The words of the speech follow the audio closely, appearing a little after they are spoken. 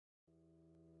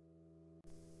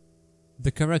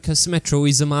The Caracas Metro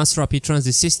is a mass rapid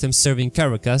transit system serving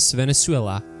Caracas,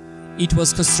 Venezuela. It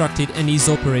was constructed and is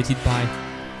operated by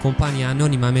Compañía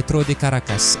Anónima Metro de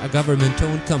Caracas, a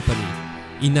government-owned company.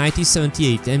 In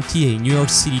 1978, MTA New York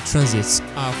City transits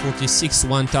R46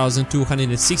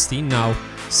 1260, now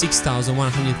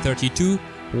 6132,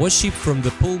 was shipped from the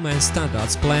Pullman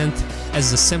Standards plant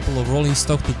as a sample of rolling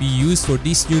stock to be used for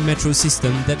this new metro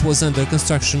system that was under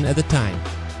construction at the time.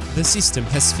 The system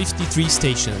has 53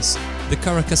 stations. The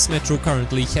Caracas Metro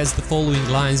currently has the following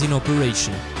lines in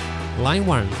operation. Line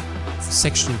 1,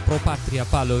 section Pro Patria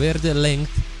Palo Verde,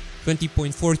 length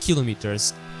 20.4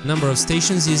 kilometers. Number of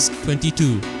stations is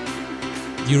 22.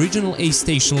 The original A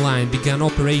station line began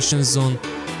operations on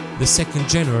the 2nd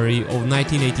January of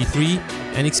 1983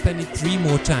 and expanded 3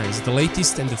 more times. The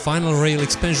latest and the final rail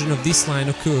expansion of this line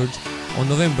occurred on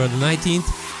November 19,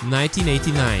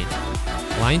 1989.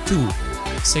 Line 2,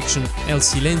 section El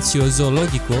Silencio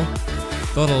Zoológico,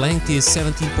 total length is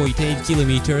 17.8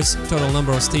 kilometers, total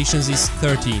number of stations is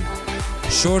 13.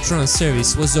 Short-run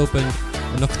service was opened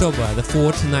on October 4,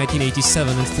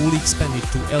 1987 and fully expanded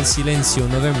to El Silencio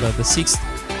November 6,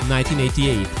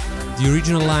 1988. The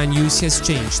original line use has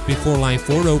changed. Before Line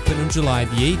 4 opened on July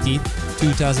 18,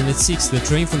 2006, the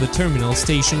train from the terminal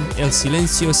station El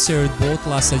Silencio served both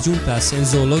Las Adjuntas and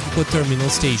Zoológico terminal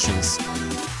stations.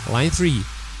 Line 3,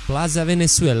 Plaza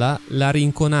Venezuela, La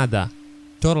Rinconada.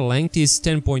 Total length is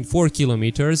 10.4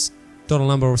 kilometers, total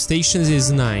number of stations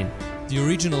is 9. The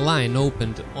original line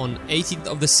opened on 18th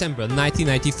of December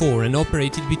 1994 and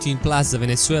operated between Plaza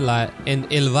Venezuela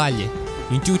and El Valle.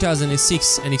 In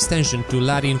 2006, an extension to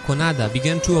La Rinconada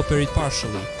began to operate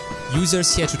partially.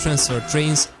 Users had to transfer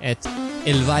trains at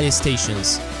El Valle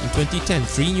stations. In 2010,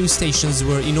 3 new stations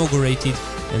were inaugurated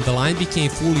and the line became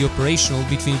fully operational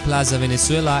between Plaza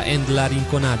Venezuela and La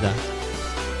Rinconada.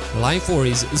 Line 4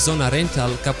 is Zona Rental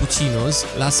Capuchinos,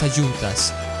 Las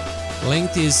Adjuntas.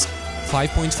 Length is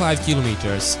 5.5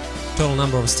 kilometers. Total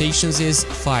number of stations is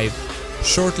 5.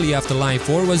 Shortly after Line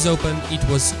 4 was opened, it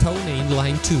was co-named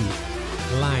Line 2.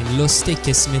 Line Los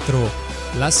Teques Metro,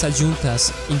 Las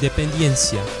Adjuntas,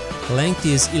 Independencia. Length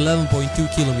is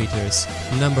 11.2 kilometers.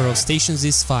 Number of stations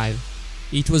is 5.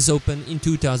 It was opened in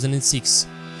 2006.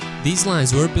 These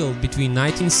lines were built between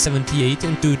 1978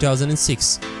 and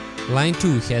 2006. Line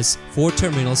 2 has 4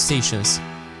 terminal stations.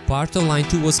 Part of Line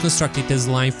 2 was constructed as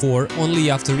Line 4,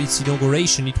 only after its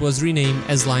inauguration it was renamed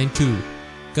as Line 2.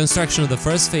 Construction of the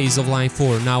first phase of Line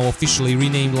 4, now officially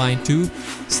renamed Line 2,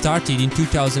 started in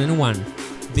 2001.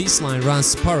 This line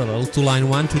runs parallel to Line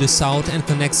 1 to the south and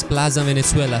connects Plaza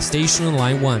Venezuela station on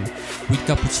Line 1 with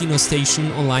Capuchino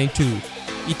station on Line 2.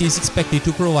 It is expected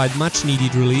to provide much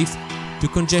needed relief to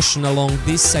congestion along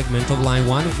this segment of Line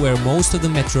 1 where most of the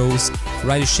metro's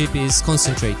ridership is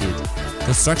concentrated.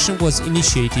 Construction was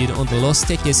initiated on the Los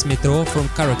Teques Metro from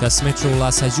Caracas Metro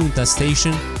Las Adjuntas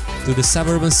station to the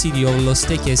suburban city of Los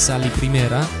Teques a la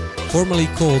Primera, formerly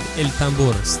called El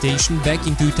Tambor station, back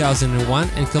in 2001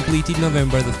 and completed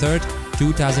November 3,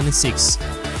 2006.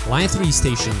 Line 3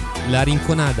 station, La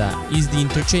Rinconada, is the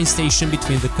interchange station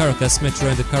between the Caracas Metro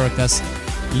and the Caracas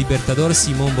Libertador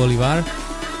Simón Bolívar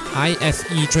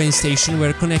IFE train station,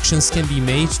 where connections can be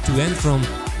made to and from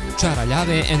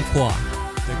Charallave and Coa.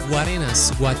 The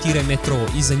Guarenas Guatire Metro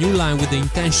is a new line with the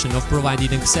intention of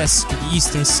providing access to the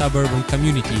eastern suburban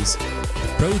communities.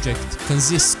 The project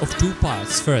consists of 2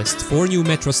 parts. First, 4 new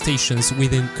metro stations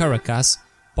within Caracas,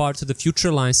 part of the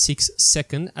future Line 6.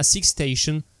 Second, a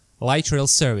 6-station light rail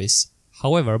service.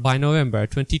 However, by November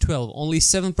 2012, only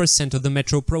 7% of the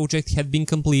metro project had been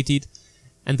completed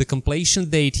and the completion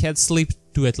date had slipped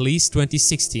to at least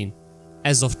 2016.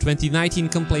 As of 2019,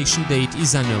 completion date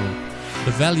is unknown.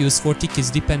 The values for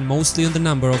tickets depend mostly on the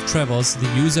number of travels the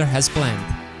user has planned.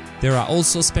 There are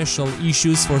also special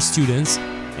issues for students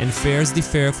and fares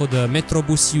differ for the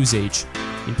Metrobus usage.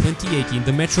 In 2018,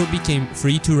 the metro became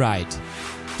free to ride.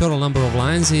 Total number of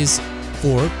lines is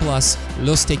 4 plus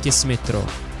Los Teques Metro.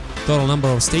 Total number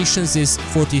of stations is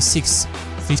 46,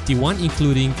 51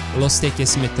 including Los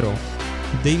Teques Metro.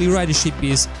 Daily ridership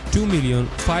is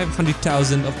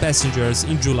 2,500,000 of passengers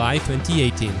in July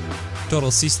 2018.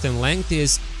 Total system length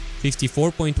is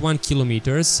 54.1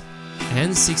 kilometers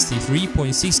and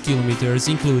 63.6 kilometers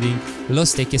including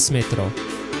Los Teques Metro.